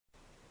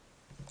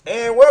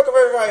And welcome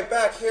everybody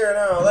back here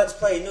now. Let's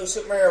play New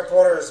Super Mario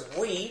Bros.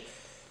 Wii.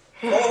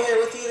 Cole here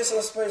with you. This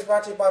Let's Play is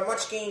brought to you by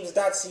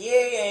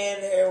MuchGames.ca,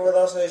 and here with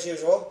us as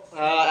usual.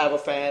 I'm a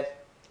fan.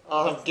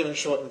 I'm giving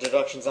short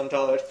introductions, I'm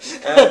tired.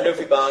 Much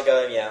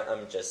Bangaa, yeah,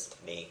 I'm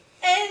just me.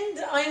 And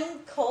I'm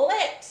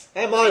Colette.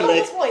 And my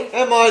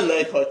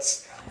leg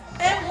hurts.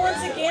 And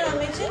once again, I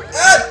mentioned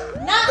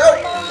not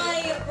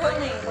my real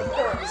name, of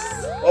course.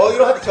 Oh, you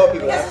don't have to tell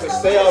people that,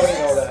 because they already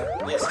know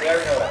that. Yes, they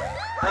already know that.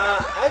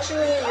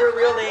 Actually, your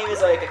real name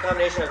is like a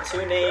combination of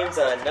two names,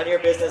 none of your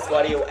business,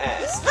 why do you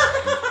ask?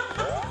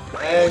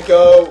 And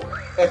go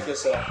F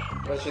yourself.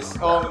 That's just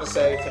all I'm going to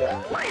say to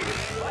that.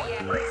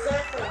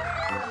 Exactly.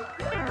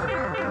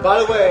 By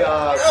the way,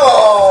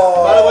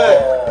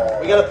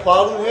 we got a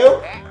problem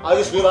here. I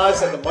just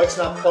realized that the mic's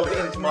not plugged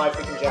into my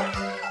freaking jack.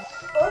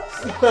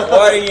 Oops.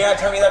 Why didn't you not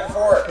tell me that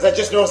before? Because I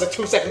just noticed it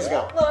 2 seconds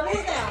ago. Well, it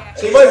is now.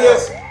 So you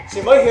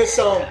might hear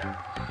some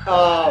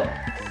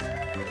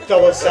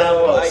double sound.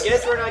 Well, I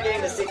guess we're not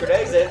getting the secret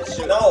exit.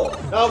 Shoot. No,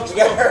 you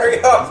gotta hurry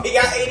up. We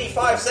got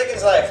 85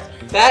 seconds left.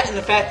 That and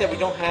the fact that we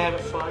don't have a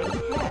fine.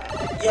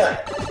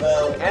 Yeah,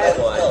 well, Add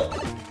one.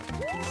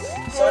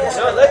 So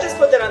let's just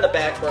put that on the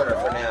back burner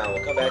for now.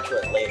 We'll come back to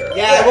it later.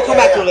 Yeah, we'll come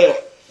back to it later.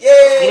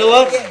 Yay! You know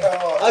what?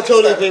 Yeah, I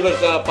totally agree with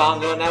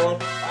Bongo on that one.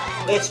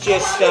 Let's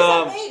just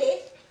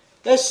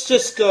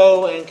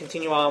go and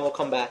continue on. We'll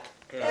come back.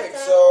 Alright,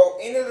 so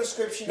in the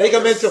description, Make a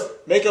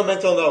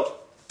mental note.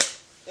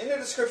 In the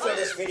description of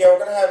this video, we're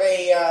gonna have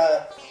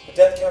a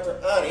death counter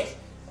on it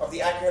of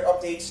the accurate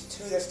updates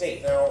to this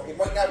date. Now, it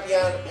might not be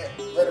on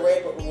right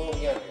away, but we will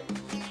be on here.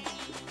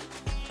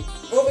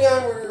 Moving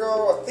on, we're gonna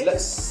go. I think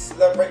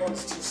the right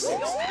one's 2.6.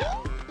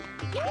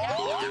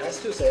 That's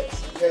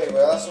 2.6. Okay,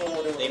 well that's what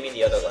we're You doing. mean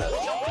the other left?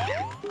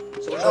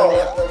 So which No, one?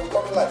 we're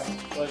going to left.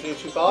 Want to do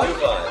 2.5? 2.5.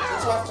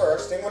 2.5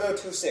 first, then we'll do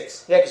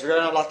 2.6. Yeah, because we're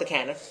gonna unlock the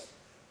cannon.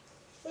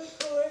 I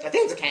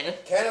think it's a cannon.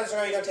 Cannon's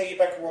already gonna take you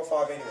back to World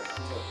 5 anyway.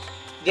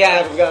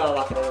 Yeah, we gotta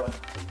unlock it anyway.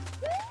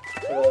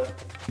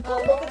 Oh,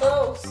 look at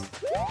those.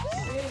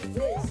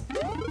 Jesus.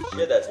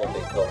 Shit, that's one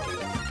big cookie.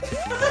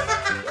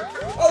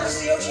 Oh, this is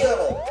the Yoshi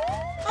level.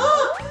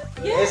 Oh,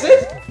 yeah. Is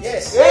it?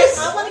 Yes. Yes!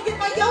 I want to get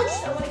my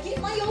Yoshi.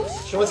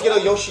 She wants to get a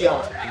Yoshi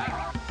on. I want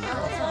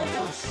my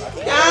Yoshi.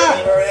 Ah! See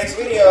you in our next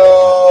video.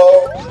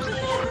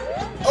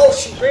 Oh,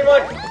 she Green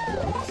one!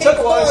 Took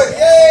one.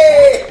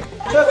 Yay!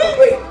 Took one.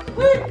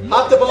 Wait.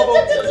 Hop the bubble.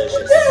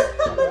 Delicious.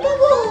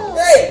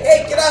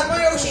 Hey, get off my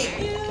Yoshi!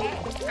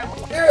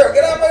 Here,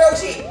 get off my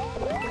Yoshi!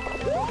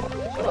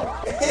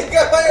 Get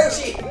off my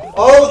Yoshi!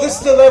 Oh, this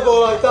is the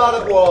level I thought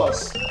it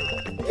was.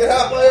 Get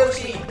off my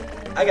Yoshi!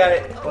 I got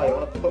it. Wait, you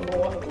want to put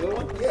more on the blue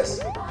one? Yes.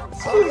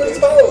 Screw Let's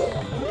you. go!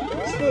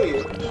 Screw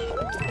you.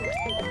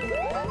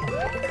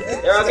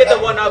 There, I'll get the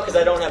one up because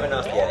I don't have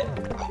enough yet.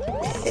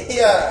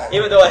 Yeah.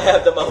 Even though I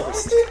have the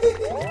most.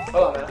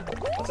 Hold on, man.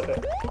 That's okay.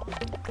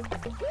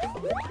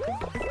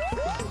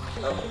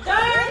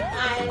 Darn,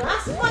 I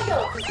lost my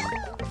Yoshi.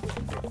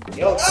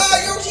 Yoshi. Ah,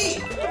 Yoshi!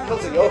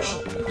 What's a Yoshi?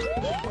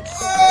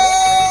 Oh!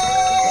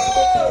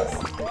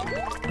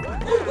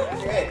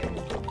 Okay.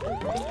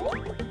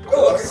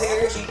 Oh, I'm gonna take a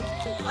Yoshi.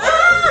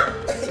 Ah!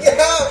 Get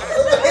out!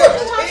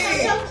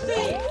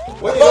 Yoshi.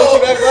 What, you Yoshi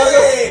back,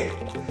 Bongo?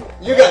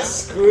 You got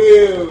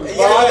screwed. You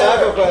Bye,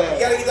 Aquafan.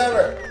 gotta get down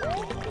there.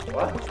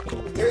 What?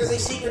 There is a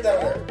secret down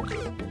there.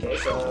 Okay,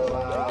 so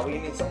we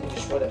need something to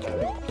destroy that guy,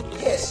 right?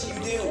 Yes, you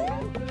do.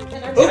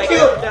 Who I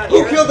killed? go down Who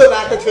here? killed the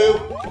Lakitu?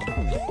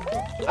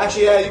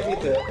 Actually, yeah, you beat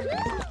the.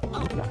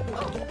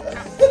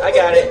 I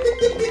got it.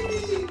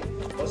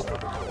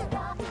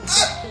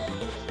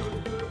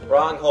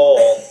 Wrong hole.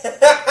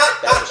 That's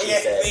what she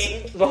Yes, said.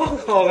 see? Wrong.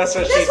 Oh, that's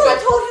what she That's what I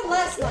said. told him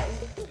last night.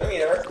 I mean,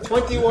 never.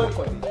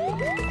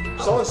 21-20.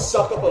 Someone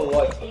suck up a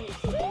light.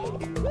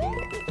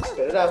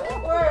 Spit it out.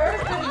 We're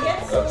gonna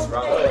get Oops, some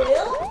wrong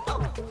mail.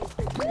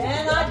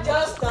 And I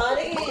just got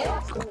in.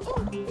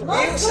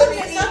 My You said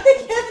goodness, you- I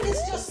think Kevin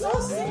is just so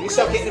sick. You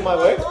stop getting in my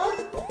way. Dude,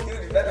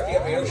 you better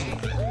get my Yoshi.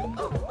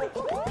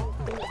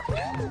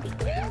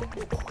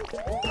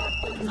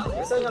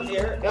 There's something up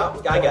here. Yeah.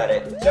 I got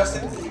it.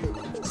 Justin.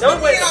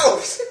 Someone went.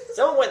 Yoshi!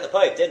 Someone went in the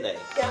pipe, didn't they?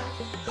 Yeah.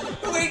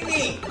 Who ate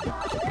me?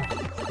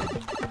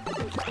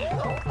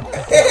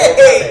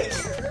 Hey!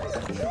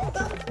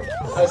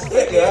 I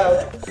spit you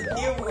out.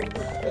 You.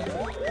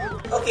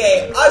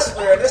 Okay, I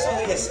swear this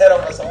will be a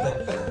setup or something.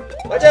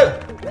 Watch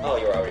out! Oh,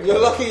 you're already. You're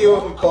lucky you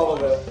haven't called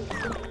there.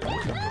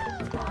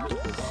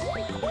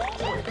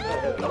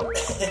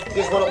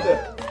 There's one up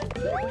there.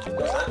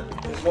 What's that?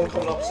 There's one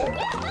coming up soon.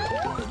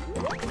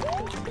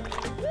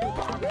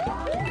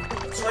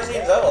 It's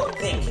Resident Evil, I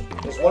think.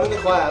 There's one in the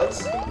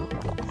clouds.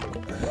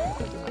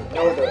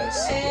 No, there is.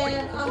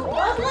 And I'm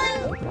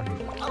bubbling.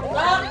 No,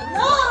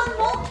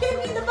 won't give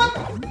me the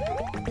bubble.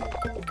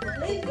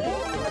 Leave me.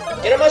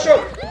 Get a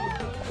mushroom!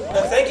 No,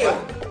 thank you.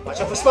 Watch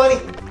out for Spiny.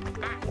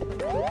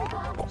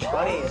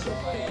 Spiny is. I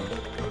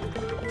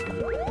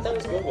thought it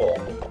was Google.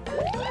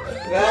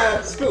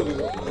 Nah, screw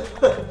Google.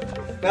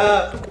 Nah, I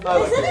Has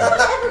like it.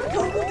 anyone ever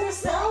Googled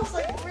themselves?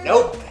 Like, really?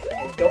 Nope.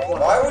 don't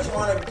want Why would you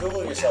want to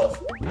Google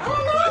yourself? I don't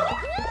know.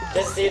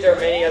 Just see there are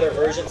many other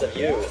versions of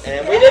you.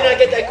 And we did not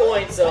get that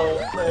coin, so...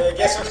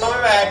 Guess we're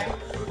coming back.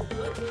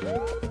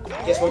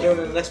 I guess we're doing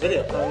it in the next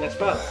video, the next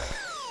part.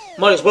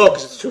 Might as well,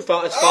 because it's too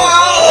far. It's far.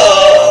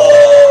 Oh!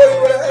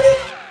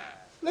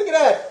 Look at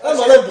that! I'm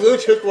on a blue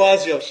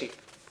turquoise Yoshi.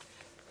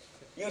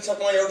 You took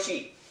my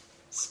Yoshi.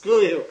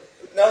 Screw you.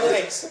 No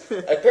thanks.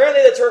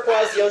 Apparently the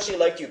turquoise Yoshi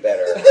liked you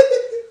better.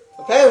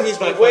 Apparently he's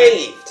my He friend.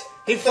 waved.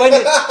 He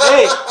friended.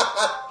 Hey,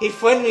 he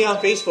friended me on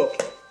Facebook.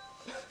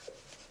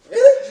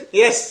 Really?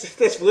 Yes,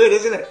 that's weird,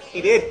 isn't it? He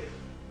did.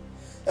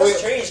 That's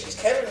strange, because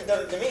Kevin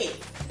done it to me.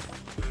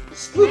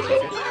 Screw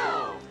Kevin.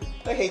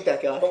 I hate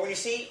that guy. But when you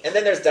see... And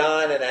then there's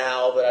Don and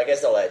Al, but I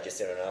guess they'll add you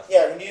soon enough.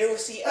 Yeah, when you do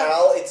see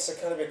Al, it's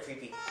kind of a bit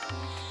creepy.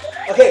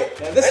 Okay,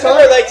 now this I time.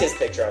 never liked his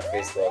picture on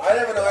Facebook. I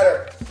never know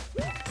either.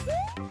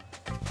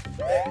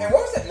 And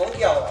what was that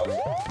monkey all about?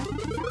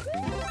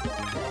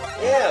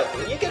 Yeah,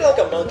 when you get like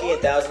a monkey in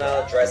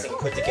 $1,000 dressing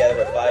put together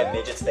with 5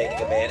 midgets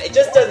thanking a man, it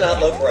just does not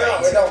look right.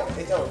 No, they don't.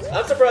 They don't.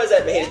 I'm surprised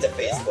that made it to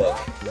Facebook.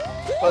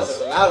 Plus, it's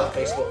allowed on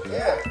Facebook.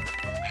 Yeah.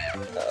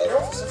 You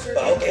know, for some sort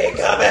of... Okay,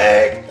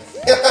 coming!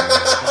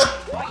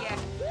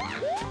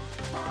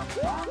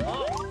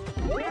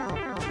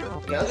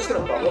 Yeah, I'm just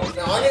gonna bubble.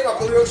 Now, I need my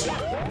blue Yoshi.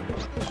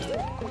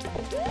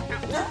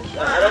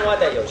 No, I don't want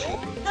that Yoshi.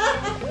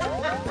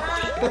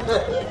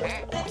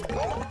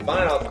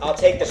 Fine, I'll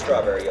take the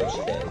strawberry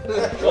Yoshi then.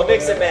 We'll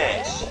mix and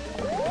match.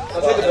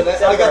 I'll take the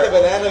banana. I got the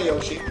banana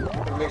Yoshi.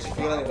 It makes you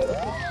feel any better.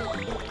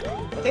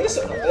 I think it's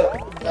something like that.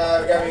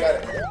 We got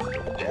it.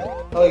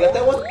 Oh, you got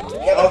that one?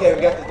 Yeah. Okay,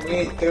 we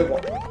need the third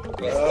one.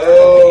 Yes,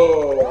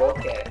 Oh,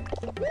 okay.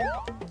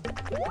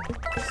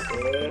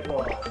 Third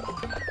one.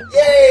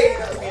 Yay!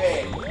 That was me,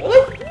 man.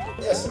 What?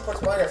 Yes, it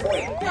puts mine at 40.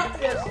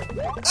 Yes.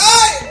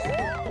 Ay!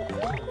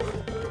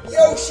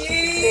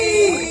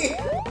 Yoshi!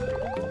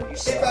 You Get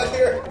suck. back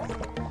here.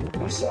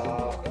 You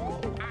suck. Come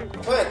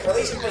on, can I at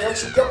least get my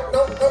Yoshi?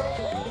 No.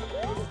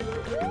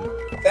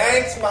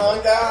 Thanks,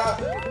 Manga.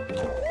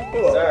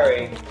 You're welcome.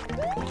 Sorry.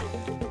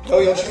 No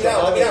Yoshi's Let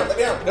behind me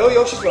me. down. No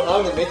Yoshi's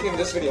behind me making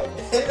this video.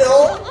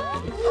 No.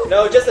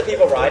 No, just the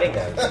people riding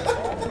them.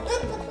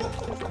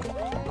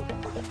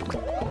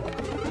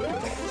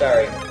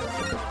 Sorry.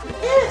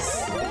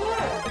 Yes.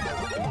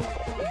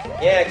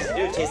 Yeah, because the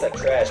dude tastes like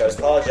trash. I was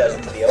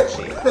apologizing to the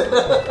Yoshi.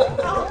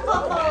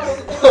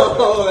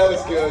 Oh, that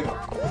was good.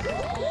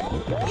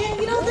 Yeah,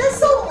 you know, that's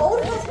so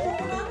old has been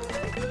around.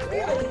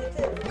 Really, it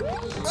did.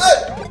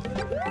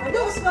 I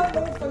know it's not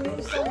old from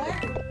you somewhere.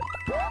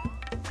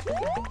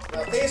 Now,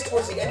 I think it's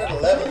towards the end of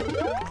the level.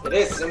 It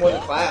is. It's in one of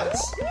the clouds.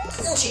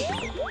 Yoshi!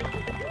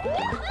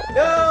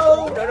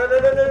 No!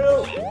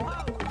 No!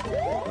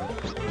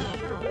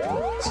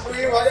 Screw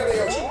you, I got the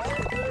Yoshi.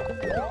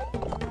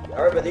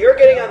 Alright, but you're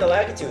getting on the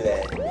Lakitu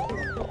then.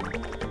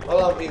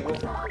 Hold on, people.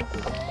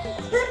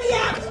 Let me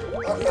out.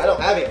 Okay. I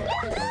don't have him.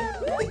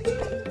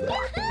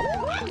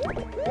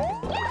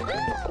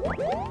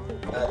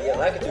 The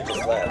Lakitu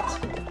just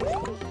left.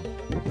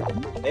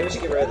 Maybe we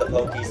should get rid of the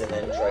Pokies and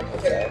then try to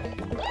come back.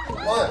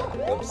 Come on.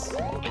 Oops.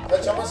 Can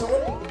I jump on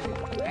someone?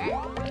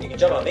 You can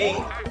jump on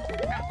me.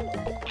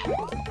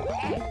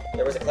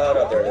 There was a cloud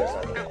up there, there's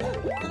nothing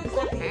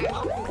in it.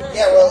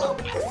 Yeah, well,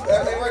 if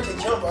everyone can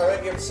jump, I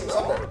might be able to see what's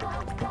up there.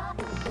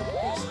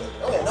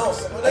 Oh, no.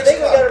 I think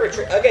we gotta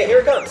retreat. Okay, here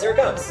it comes.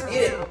 Eat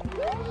it.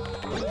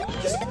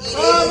 Just eat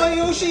Oh, it. my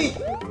Yoshi!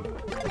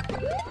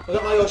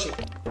 Look at my Yoshi.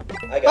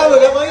 I Oh, got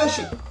look it. at my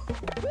Yoshi.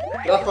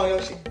 Look my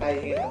Yoshi. Ah,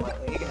 you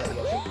can have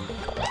Yoshi.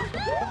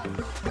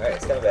 Alright,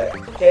 it's coming back.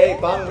 Okay,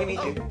 Bong, we need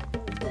you.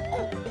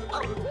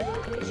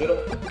 Zero.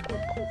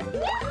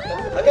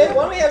 Okay,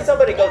 why don't we have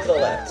somebody go to the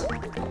left?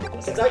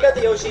 Since I got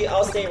the Yoshi,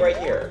 I'll stay right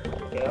here.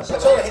 Okay, I'm trying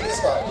to hit this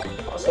guy.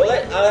 So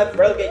I'll have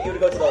relegate you to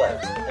go to the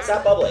left. And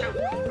stop bubbling.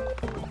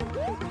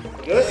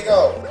 There you Good?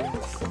 go.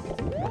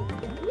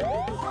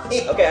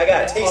 Okay, I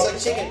got it. Tastes like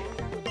chicken.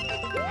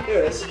 Here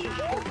it is.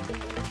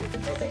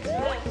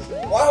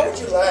 Why would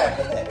you laugh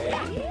at that, man?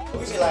 Why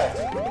would you laugh?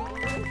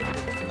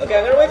 Okay,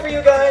 I'm gonna wait for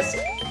you guys.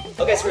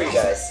 Okay, screw you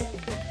guys.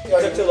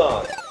 Took too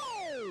long.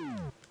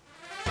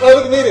 Oh,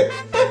 look at me there.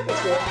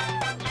 That's good.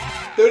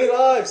 30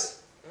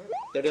 lives.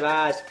 30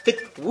 lives.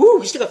 Woo,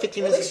 we still got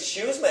 15 At minutes. least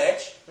your shoes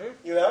match.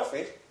 Your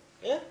outfit.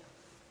 Yeah.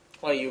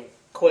 What are you,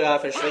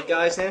 choreographer straight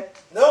guys now?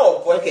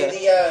 No, but Okay.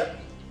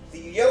 the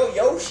yellow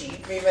Yoshi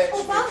may match Oh,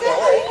 your Manga,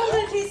 how do you color. know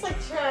that it tastes like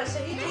trash?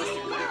 Have you tasted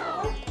it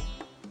before?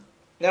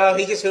 No,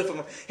 he just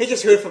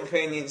heard from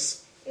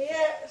opinions.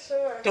 Yeah,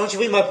 sure. Don't you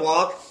read my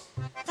blog?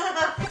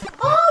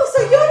 Oh,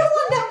 so you're the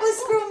one that was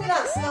screwing me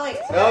last night.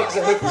 No, because I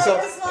heard from thought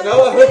it was one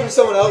I of heard from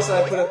someone else and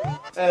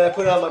I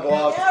put it on my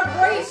blog. Yeah,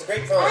 great. It's a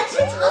great fun.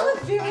 Actually, I'm a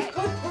very good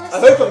person. I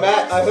heard from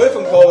Matt. I heard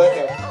from Cole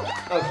Echo.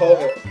 On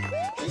Cole.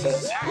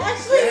 Jesus.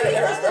 Actually,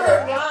 that's not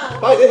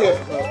wrong. I did hear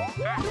from Cole.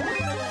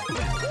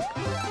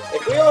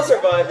 If we all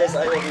survive this,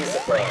 I will be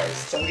surprised.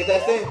 Someone get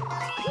that thing.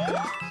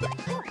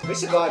 We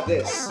survived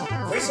this.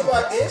 If we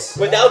survive this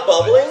Without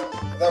bubbling?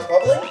 without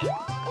bubbling,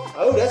 I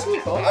Oh, that's really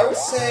fun. I would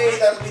say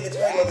that would be the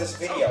title of this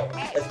video.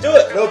 Let's do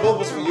it. No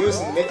bubbles were used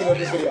in the making of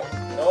this video.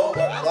 No,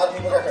 but a lot of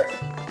people got hurt.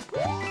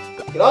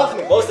 Get off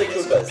me. Mostly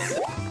Koopas. Get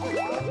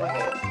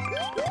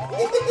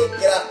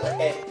off my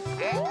head.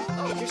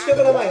 You're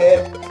stepping on my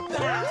head.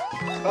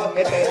 Oh,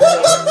 headband.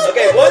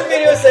 Okay, one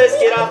video says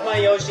get off my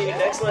Yoshi, the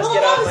next one's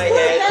get off my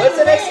head. What's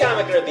the next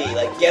comment gonna be?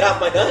 Like, get off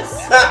my nuts?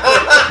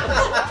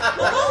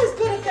 I'm always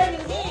good at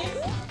banging hands.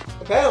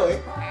 Apparently.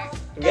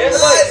 Get in the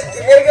bike.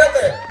 You gotta get up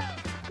there.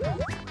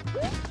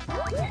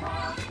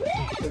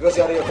 There goes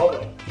the audio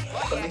bubble.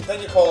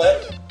 Thank you,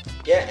 Colette.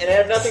 Yeah, and it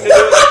had nothing to do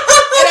with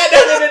it had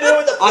nothing to do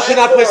with the I could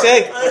not press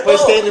platform. A. I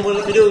pressed A and they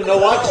wouldn't let me do it. You know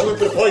why? Because you went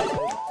for the pipe.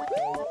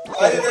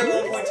 I did that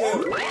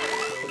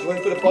 1.2. You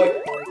went for the pipe.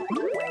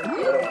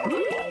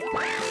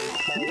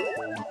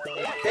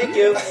 Thank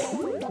you.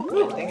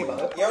 Think about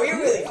it. Yo, you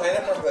really planned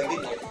it perfectly,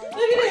 didn't you? Look at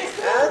this.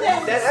 Come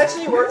on, That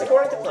actually worked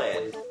according to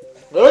plan.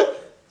 Really?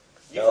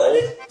 You No. planned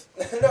it?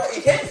 No,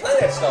 you can't plan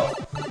that stuff.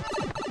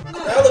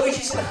 Now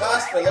Luigi's in the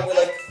hospital with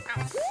like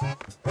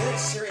really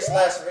serious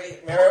last Mario.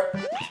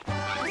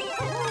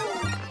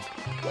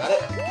 Got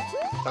it.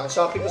 Trying to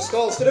shot people's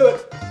skulls to do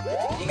it.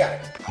 You got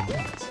it.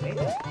 That's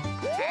amazing.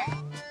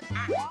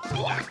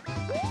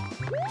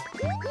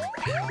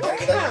 Gotta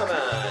get that. Come on.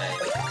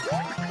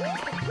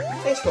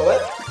 Thanks,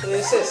 Colette, for the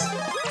assist.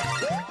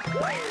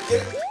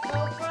 Get it.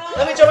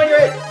 Let me jump on your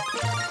head.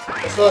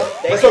 That's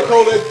what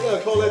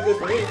Colette did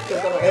for me.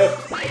 Jumped on my head.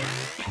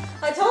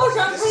 I told you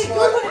I'm This pretty is good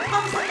what- when it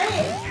comes to me.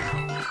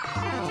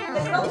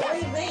 But you don't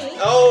believe me.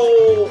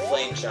 Oh,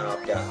 flame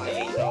shot got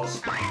me.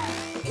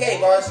 Okay,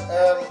 boss.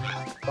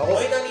 Bubble?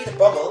 Might not need a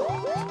bubble.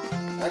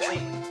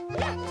 Actually,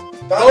 Oh.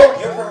 Bob,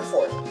 you're perfect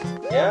for it.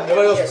 Yeah?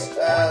 Everybody else.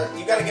 Yes,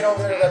 you gotta get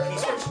over there to that P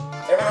switch.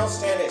 Everyone else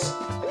stand this.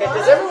 Okay,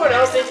 does everyone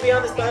else need to be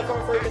on this platform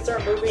before we can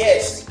start moving?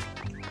 Yes.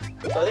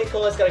 So I think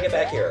Colette's gotta get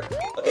back here.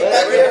 Okay, Get back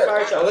back here. here.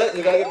 Fire shot. Colette,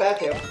 you gotta get back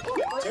here.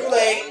 Too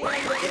late.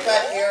 Get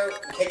back here.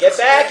 Kick Get the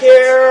back switch.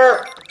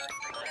 here!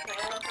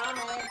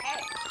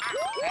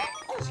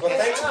 Well,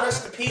 thanks for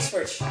pressing the P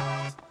switch. Who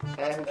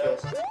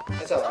cares?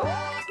 That's all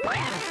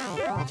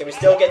right. Can we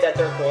still get that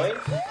third coin?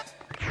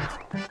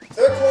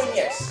 Third coin,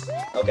 yes.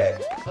 Okay.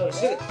 Oh, it's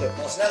good.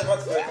 It's another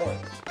month third coin.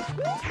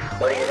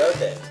 What was those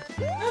then?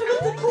 Look at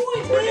the coins,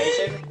 man.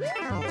 Coordination?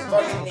 It's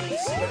fucking the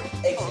secret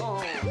exit.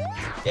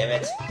 Damn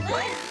it.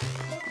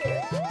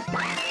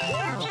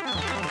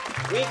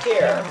 We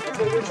care. That's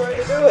what we're trying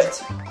to do it.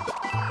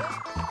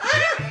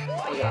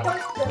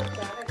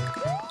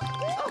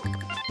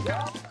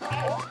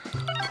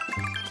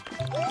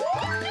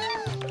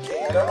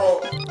 Okay, I don't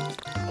know.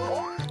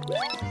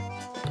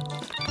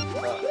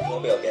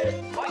 Won't be able to get it.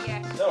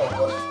 No,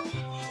 but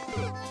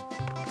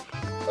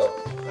Oh.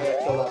 I got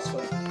killed last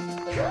one.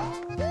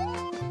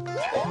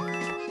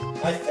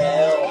 I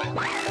fell.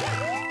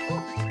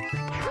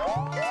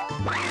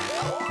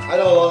 I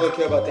no longer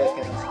care about death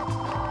counts.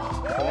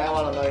 From now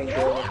on, I'm not even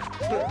doing it.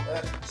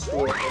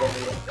 Screw it. I don't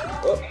need it.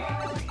 Oh.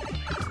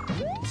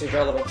 It's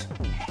irrelevant.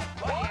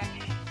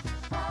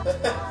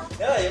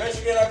 Yeah, you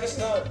mentioned get out this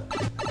time.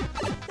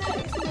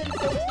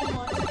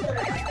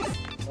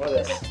 What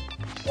is this?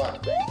 What?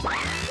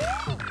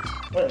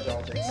 What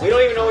intelligence? We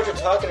don't even know what you're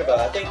talking about.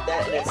 I think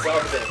that in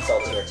itself is an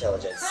insult to your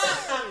intelligence.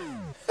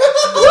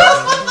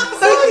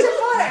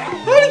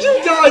 How did you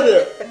die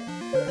there?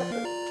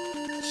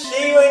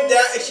 She went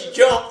down and she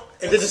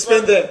jumped. It did a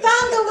spin then.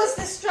 Thunder was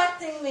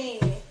distracting me.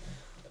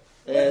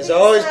 Yeah, it's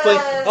always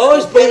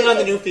blaming on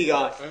the Newfie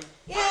guy.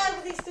 Yeah,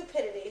 with his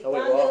stupidity. Oh,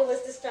 wait, Thunder wow.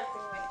 was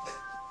distracting me.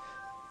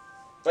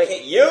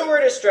 Wait, you were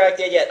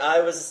distracted, yet I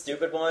was a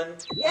stupid one?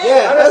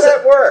 Yeah. How does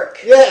that work?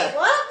 Yeah.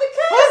 What?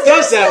 What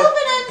Because does that?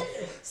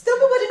 you're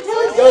stupid with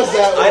intelligence. Does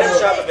that? Item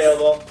shop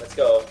available. Let's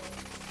go.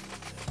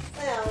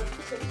 Well,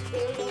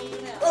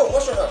 Oh,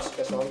 mushroom house.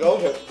 Guess what I'm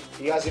going to.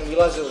 You guys didn't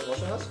realize it was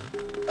Mushroom House?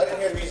 I didn't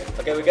hear the music.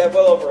 Okay, we got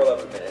well over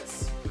 11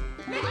 minutes.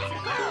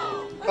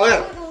 Oh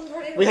yeah.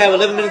 We have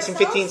 11 minutes and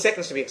 15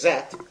 seconds to be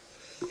exact.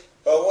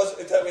 Oh, it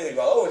wasn't. It took me like,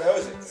 oh, and how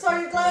is it? So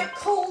you're glad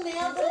cold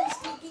now that I'm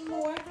speaking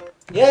more?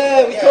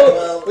 Yeah, Yeah,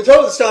 well- we told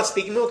her to start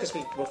speaking more because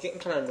we were getting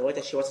kind of annoyed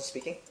that she wasn't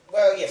speaking.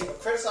 Well, yes, but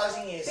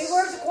criticizing is. Big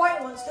words are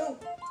quiet ones too.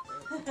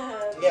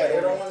 Yeah,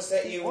 they're the ones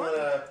that you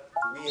wanna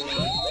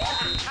really.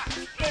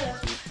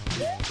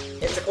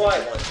 It's the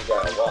quiet ones you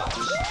gotta watch.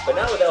 But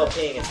not with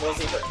LPing, it's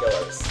mostly for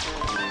killers.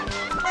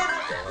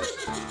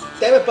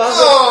 Damn it, Bongo!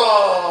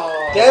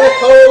 Oh! Damn it,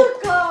 Cole!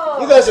 Go.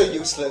 You guys are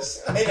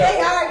useless. I They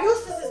know. are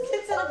useless as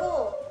tits in a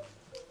bowl.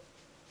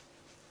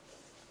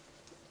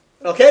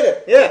 Okay then,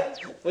 yeah.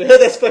 We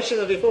heard that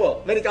expression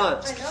before, many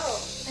times. I know.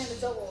 And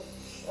it's old.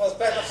 Well, it's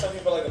bad enough some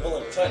people like a bull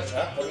in a china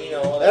shop, but you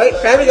know. Alright,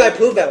 Family Guy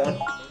proved that one.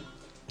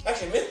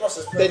 Actually,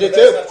 Mythbusters proved They did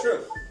that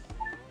too.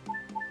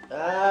 that's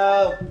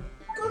not true.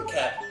 Good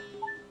cat.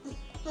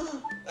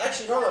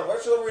 Actually, hold on.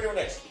 What's what we're doing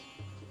next?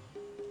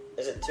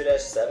 Is it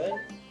 2-7?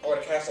 Or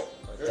the castle.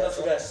 There's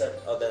no Castle? 2-7.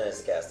 Oh, then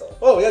it's the castle.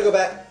 Oh, we gotta go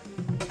back.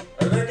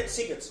 Are we gonna get the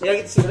secrets? We gotta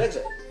get the secret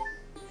exit.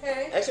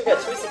 Okay. Actually, we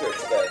got 2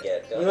 secrets we gotta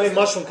get. We need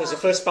mushroom because the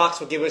first box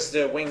will give us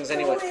the wings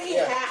anyway. Do we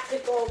Yeah. have to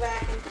go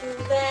back and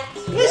do that?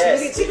 Yes,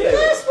 we need we secret. do.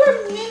 That's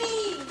where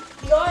many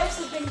lives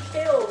have been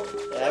killed.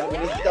 Yeah, we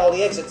need to get all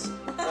the exits.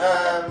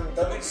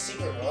 That'll be the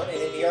secret one, and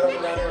then the other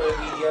one down there will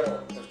be the other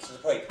one. It's the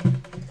pipe.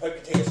 The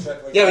pipe can take us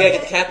straight away. Yeah, we gotta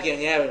get the cap again.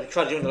 Yeah, we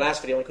tried to do it in the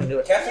last video. We couldn't do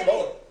it. Captain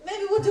Bullet.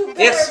 Maybe we'll do better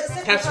Yes, the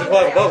second cap's time the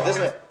glove around. both,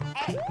 isn't it?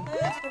 Okay.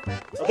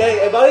 Okay,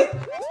 everybody,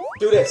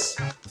 do this.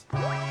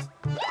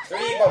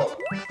 3D bubble.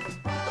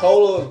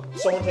 Cole or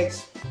someone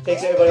takes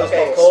everybody else's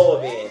Okay, bubbles. Cole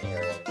will be in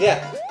here.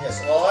 Yeah,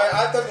 Yes, well,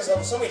 I've done this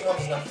level so many times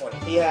it's not funny.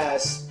 he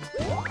has.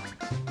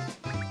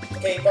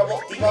 Okay,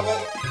 bubble, D-bubble,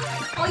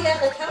 Oh yeah,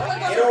 like how am I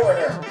get gonna... over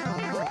here.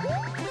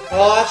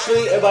 Oh,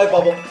 actually, everybody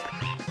bubble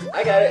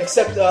I got it.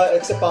 except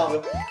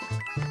Bongo.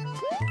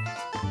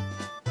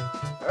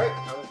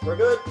 Alright, we're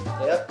good.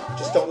 Yep,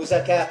 just don't lose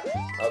that cap.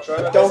 I'll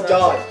try my Don't best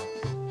not die.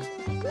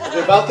 If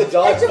you're about to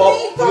die, What do you bubble.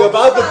 mean, If you're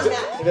about focus to, on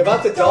that? if you're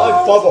about to die,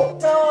 Don't bubble.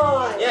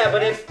 die. to. Yeah,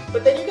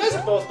 but then you guys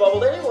are both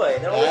bubbled anyway.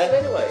 Then I'll lose it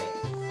anyway.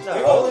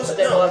 We won't lose But it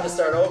then now. we'll have to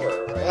start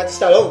over, We right? have to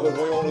start over,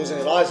 but we won't lose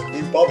any lives.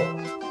 We bubble.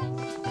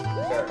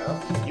 Fair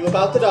enough. You're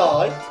about to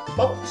die,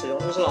 bubble, so you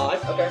don't lose a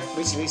life. Okay.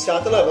 We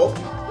restart the level.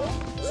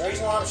 There's a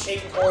reason why I'm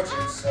shaking towards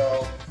you,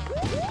 so...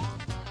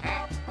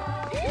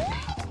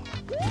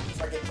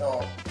 If I get...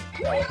 Oh.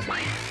 No.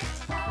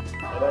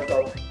 Everybody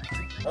bubble.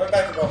 I went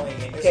back to bubbling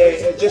again.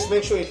 Okay, just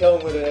make sure you tell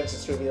him where the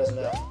exit's to if he doesn't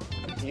know.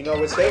 You know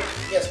what's safe?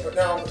 Yes, but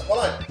now, hold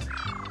on.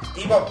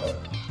 D-bubble.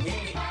 We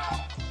can get...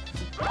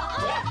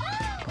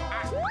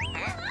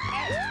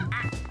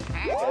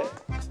 Okay.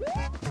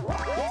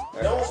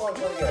 No one's on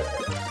trying to get up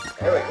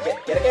there. Anyway,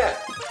 get a cat.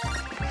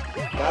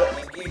 Got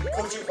it.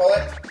 Could you call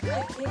it? I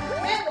can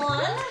get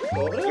one.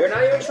 Go over there. You're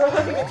not even trying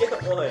to get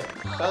one.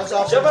 Bounce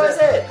off. Jump on his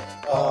head.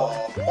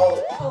 Oh,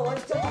 bubble. Oh, I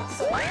don't want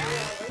something.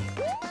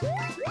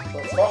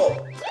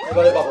 Bubble.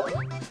 Everybody bubble.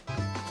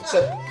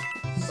 Except,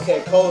 okay,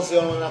 Cole's the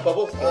only one not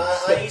bubbled. I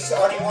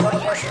need one other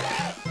person.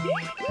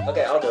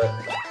 Okay, I'll do it.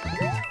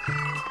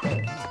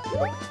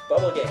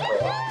 Bubble game,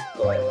 Cole.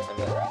 Go ahead. I'm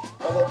good.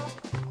 Bubble.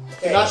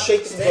 Do not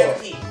shake the Stay on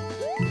controller. P.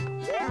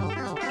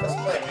 That's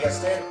the plan. You gotta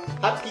stay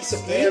Hot piece of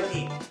stay on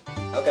meat. P.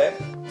 Okay.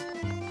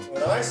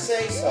 When I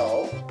say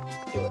so,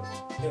 Do it.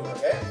 do it,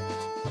 okay?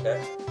 Okay.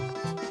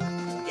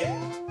 Get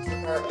to the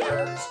part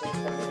where the screen's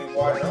probably going to be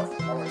wide enough.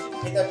 I want you to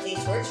hit that P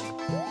switch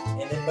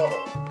and then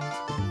bubble.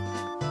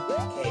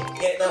 Okay,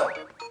 get it now.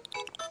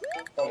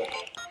 Bubble.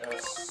 Now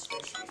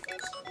switch should be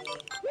fixed.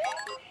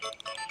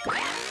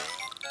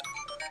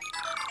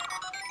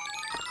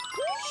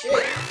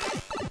 Shit!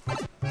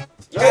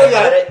 You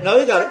got it. No,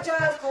 you got Good it.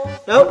 job, Cole.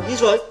 No,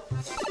 he's right.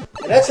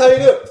 And that's how you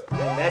do it.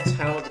 And that's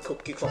how the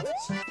cookie crumbles.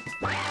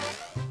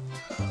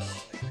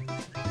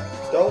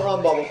 Don't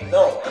unbubble.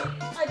 No,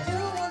 I do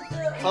want the...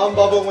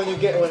 Unbubble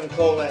when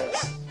Cole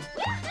lands.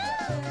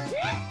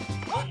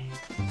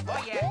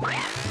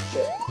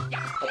 Shit.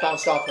 I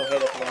bounced off my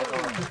head at the wrong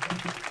time.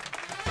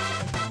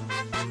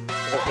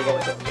 It's okay, go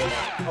into it.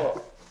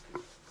 Oh.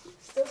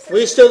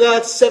 We still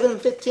got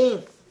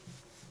 7:15.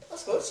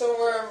 that's good.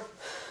 So,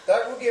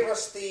 that will give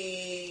us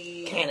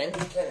the... Cannon.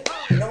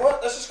 You know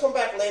what? Let's just come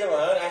back later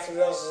on after we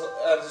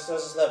does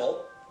this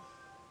level.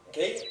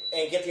 Okay?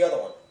 And get the other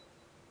one.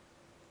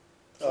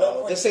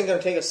 This ain't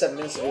gonna take us 7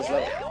 minutes to do this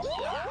level.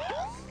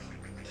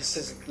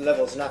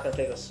 Level is not gonna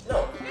take us.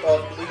 No.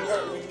 Well,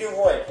 we can do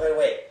Void right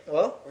away.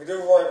 Well, We can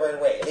do Void right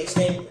away. At least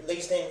name,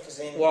 because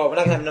then... well, we're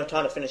not gonna have enough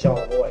time to finish all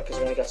the void because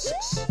we only got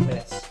 6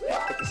 minutes.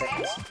 Yeah, 50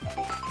 seconds.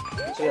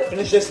 So we gotta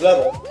finish this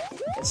level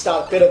and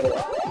start a bit of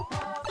void.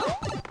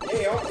 Yeah,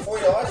 you're up to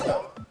 40 lives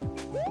now.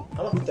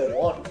 I'm up to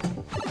 31.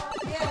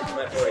 Yeah, I'm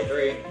at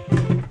 43.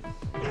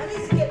 I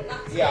need to get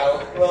knocked.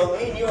 Yeah, well,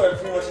 me and you are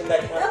pretty much in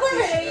that Number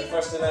competition. 8. The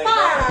first and I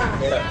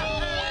Fire! Yeah.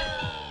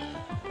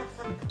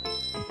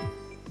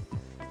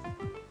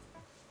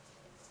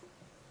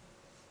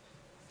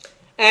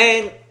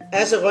 And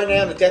as of right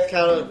now, the death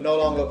counter no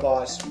longer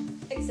applies.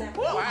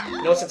 Exactly.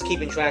 No sense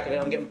keeping track of it.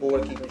 I'm getting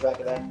bored of keeping track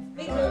of that.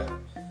 Me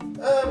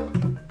too.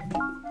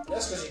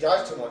 That's because you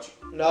died too much.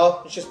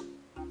 No, it's just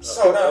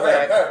Oh, no, Go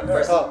back. no.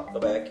 Press, Oh. Go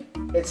back.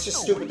 it's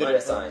just stupid to do.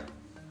 Minus sign.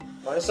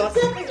 Minus sign?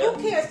 Exactly.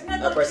 Who cares? They're not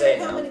Now gonna press care A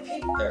how now. many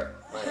people, There.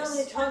 how many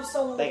Minus. times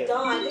someone Thank will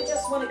you. die. They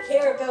just want to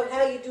care about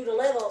how you do the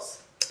levels.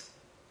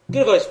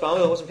 Good advice,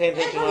 Bomb. I wasn't paying And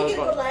attention when I how was you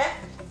get a running. laugh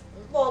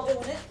while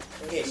doing it.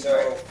 Okay,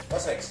 so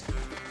what's next?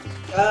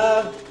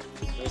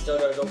 We still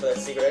gotta go for that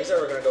secret exit,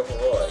 or we're gonna go for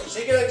Roy?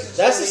 Secret exit.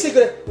 That's the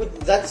secret.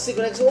 Is that the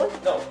secret exit one?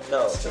 No,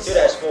 No, It's just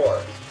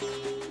 2-4.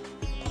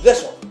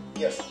 This one.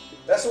 yes.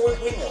 That's the win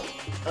one.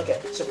 Okay,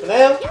 so for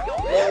now,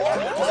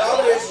 Because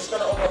all it is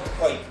going to open up the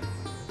pipe.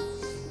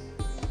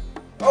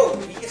 Oh,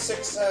 we get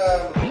 6.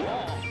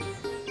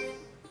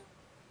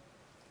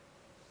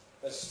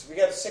 We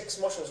got 6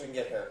 mushrooms we can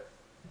get here.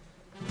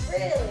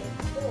 Really?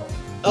 Cool.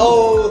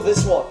 oh,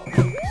 this one.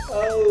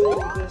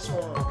 Oh, this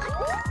one.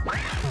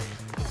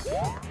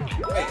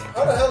 Wait,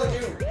 how the hell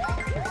did you?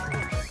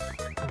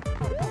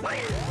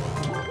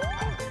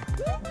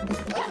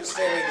 I can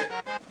stay with it.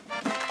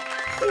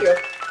 There you go.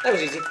 That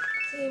was easy.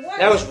 See, one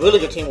That was really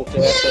good teamwork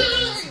there,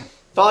 actually.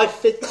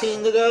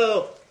 5:15 to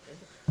go.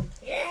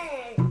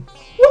 Yay!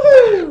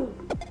 Woohoo!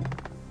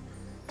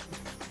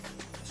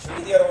 Should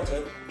we get the other one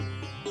too?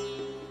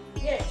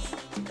 Yes.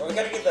 Well, we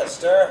gotta get that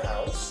star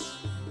house.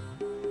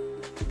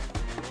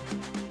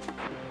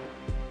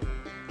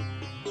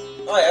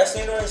 Oh yeah, I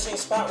stand over the same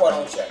spot, why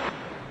don't you?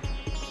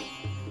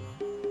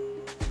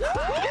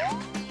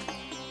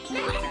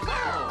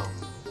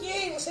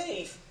 Yay, we're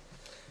safe.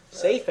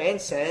 Safe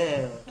and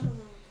sound.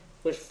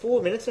 With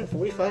 4 minutes and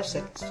 45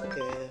 seconds.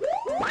 Okay.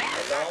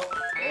 That's all.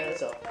 Yeah,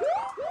 that's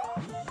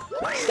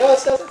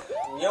all. Start.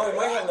 You know, we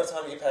might have enough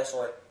time to get past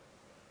work.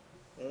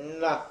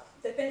 Nah.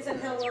 Depends on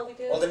how well we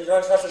do. Well, then you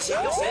want to try for the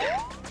secret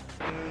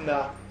thing?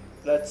 Nah.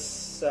 Let's,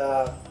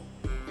 Start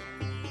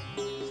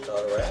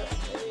a rap.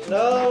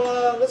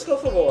 no, let's go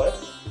for more.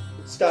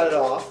 Start it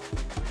off.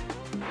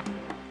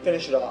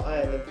 Finish it off.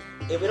 And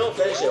If we don't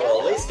finish it, we'll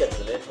at least get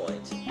to the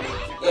midpoint.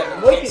 Yeah,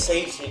 Might we can't be-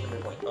 save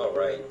secret point. Oh,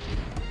 right.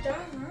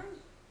 Darn.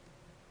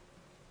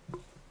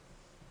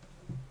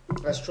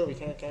 that's true, we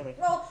can't, can we?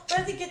 Well, we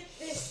have to get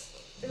this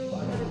through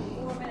another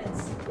 4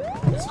 minutes.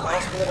 It's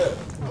possible to do.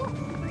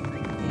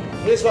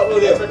 Here's what we'll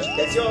That's, do.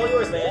 that's all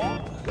yours,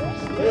 man.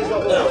 Here's what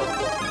we'll No. do.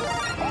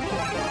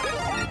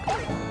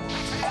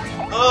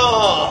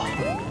 Oh!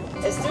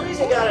 As soon as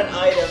you got an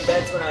item,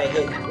 that's when I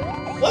hit.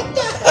 What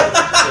the heck?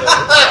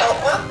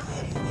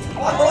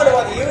 I wonder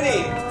what you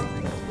need.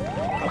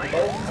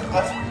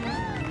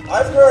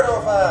 I've heard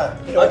of,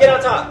 I'll get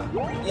on top.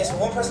 yes,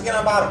 one person get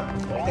on bottom.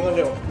 What do you think I'm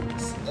doing?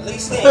 At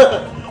least me.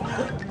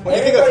 What do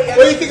you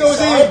think I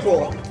was aiming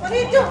for? What are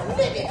you doing?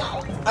 There you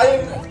go. I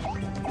didn't.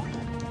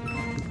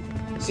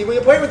 See, when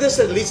you're playing with this,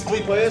 at least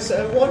 3 players,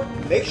 everyone,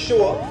 make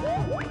sure.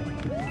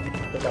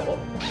 What's that one?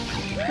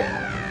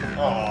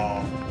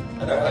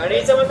 Aww. I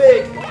need someone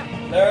big.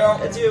 There we go.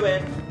 That's you,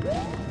 man.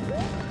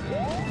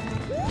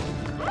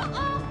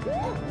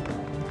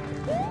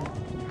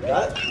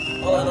 Got it?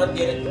 Hold on, I'll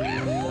get it.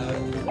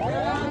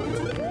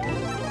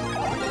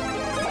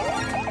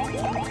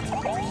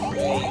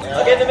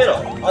 I'll get in the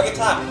middle. I'll get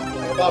top.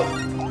 How about it?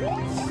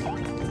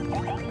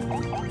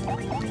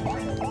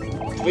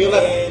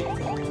 311.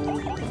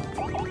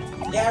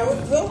 And yeah,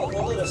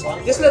 we'll do this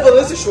one. This level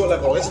is a short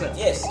level, isn't it?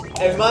 Yes.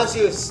 It reminds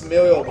you of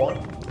Mario 1.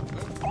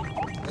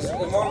 It's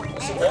more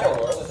Super Mario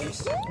World, at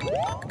least.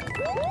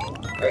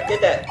 Alright,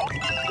 get that.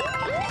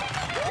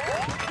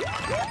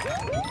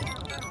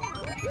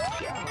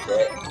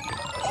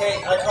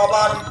 Okay, I call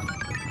bottom.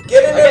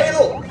 Get in the Okay.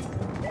 middle.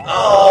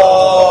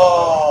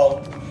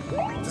 Oh,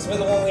 this was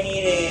the one we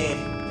needed.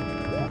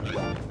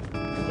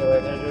 Okay,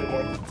 wait, let me do it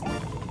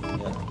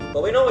again.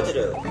 But we know what to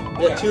do.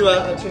 We have 2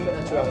 hours, 2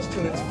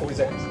 minutes and 40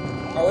 seconds.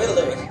 Oh, we'll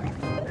do it.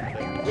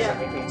 Yeah.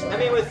 I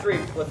mean, with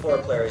 4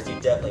 players, you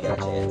definitely got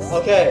a chance.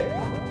 Okay.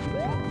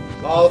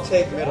 I'll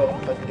take middle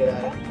if I can get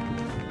at it.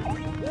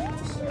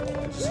 So,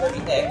 I just heard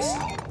the X.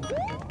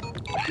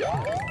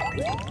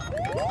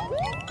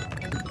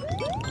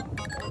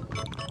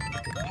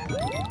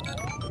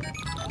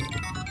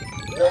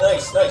 No,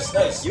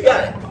 nice. You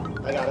got it.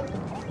 I got it.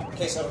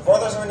 Okay, so the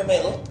brothers are in the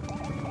middle.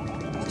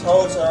 The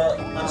toads are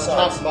on the Top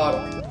sides. and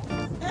bottom.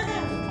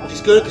 Which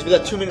is good because we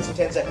got 2 minutes and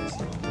 10 seconds.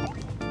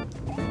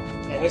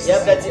 And this Yep,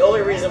 is, that's the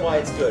only reason why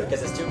it's good,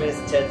 because it's 2 minutes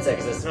and 10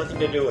 seconds. It's nothing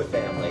to do with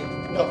family.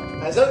 no,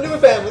 it has nothing to do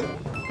with family.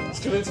 It's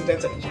 2 minutes and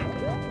 10 seconds.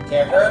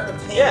 Okay, I heard the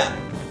pink. Yeah.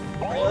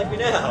 How you like me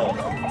now?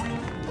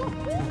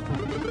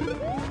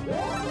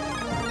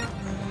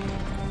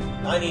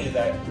 I needed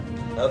that.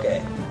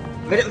 Okay.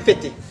 Minute and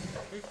 50.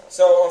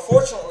 So,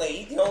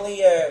 unfortunately, the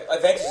only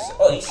advantage is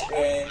ice,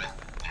 and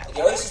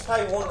the ice is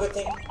probably one good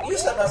thing. You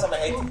slap on my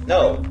head.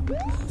 No.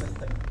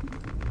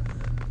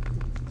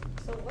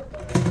 So what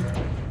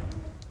the...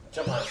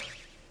 Jump on.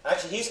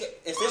 Actually,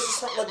 if this is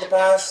something like the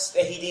boss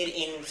that he did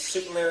in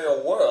Super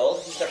Mario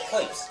World, he's got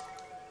pipes.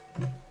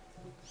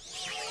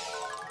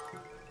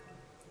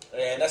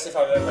 And that's if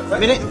I remember correctly.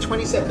 Minute and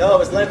 27. No, it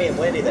was Lemmy and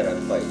Wendy that had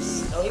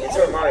fights. In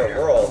Super Mario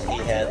World, he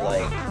had,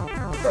 like,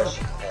 fresh,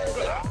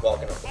 like,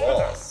 walking up the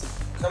walls.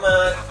 Come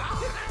on.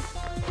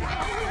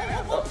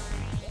 Oh.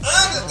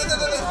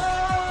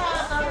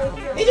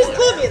 He He just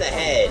clipped me in the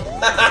head.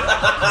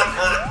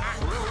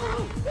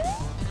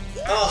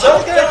 Oh, I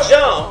was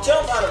gonna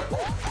Jump on him.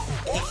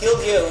 And he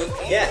killed you.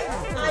 Yeah.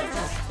 I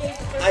just gave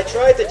the I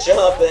tried to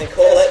jump, and then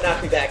Colette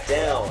knocked me back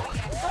down.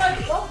 But I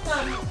both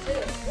times too.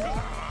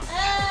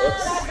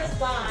 Oops. I just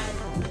died.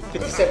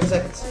 57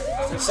 seconds.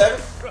 7?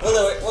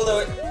 We'll do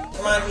it.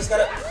 Come on, he's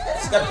gotta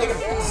pick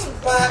a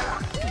spot.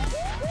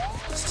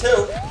 It's 2.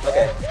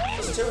 Okay.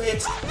 It's 2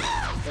 hits.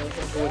 Don't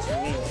come towards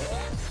me.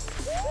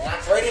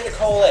 Knocked right into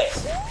Colette.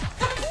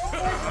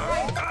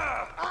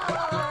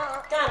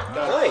 Got him.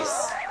 Nice.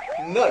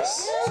 Nice.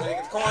 So you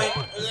get the coin.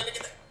 We're gonna get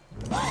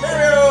the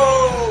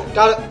Mario!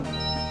 Got it.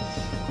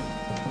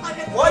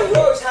 Why do you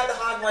always have to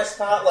hide my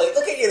spotlight?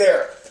 Look at you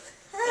there.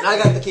 And I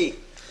got the key.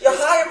 You're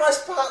hiding my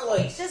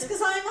spotlight. Just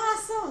because I'm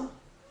awesome.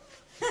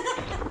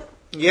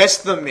 Yes,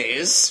 the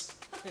Miz.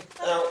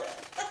 Now,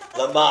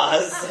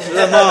 Lamaz.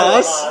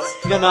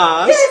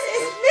 Lamas. Yes,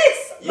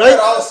 it's You got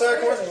all the star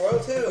coins in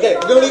World 2. Okay,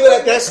 we're gonna leave it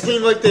at that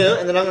screen right there,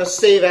 and then I'm gonna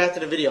save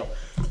after the video.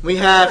 We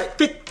have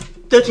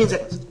 13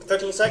 seconds.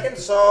 13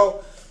 seconds.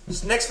 So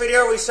this next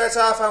video we starts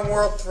off on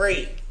World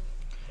 3.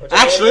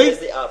 Actually, Is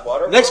the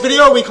water next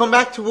video we come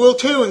back to World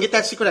 2 and get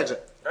that secret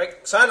exit. All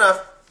right, sign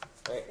off.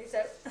 Peace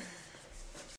out.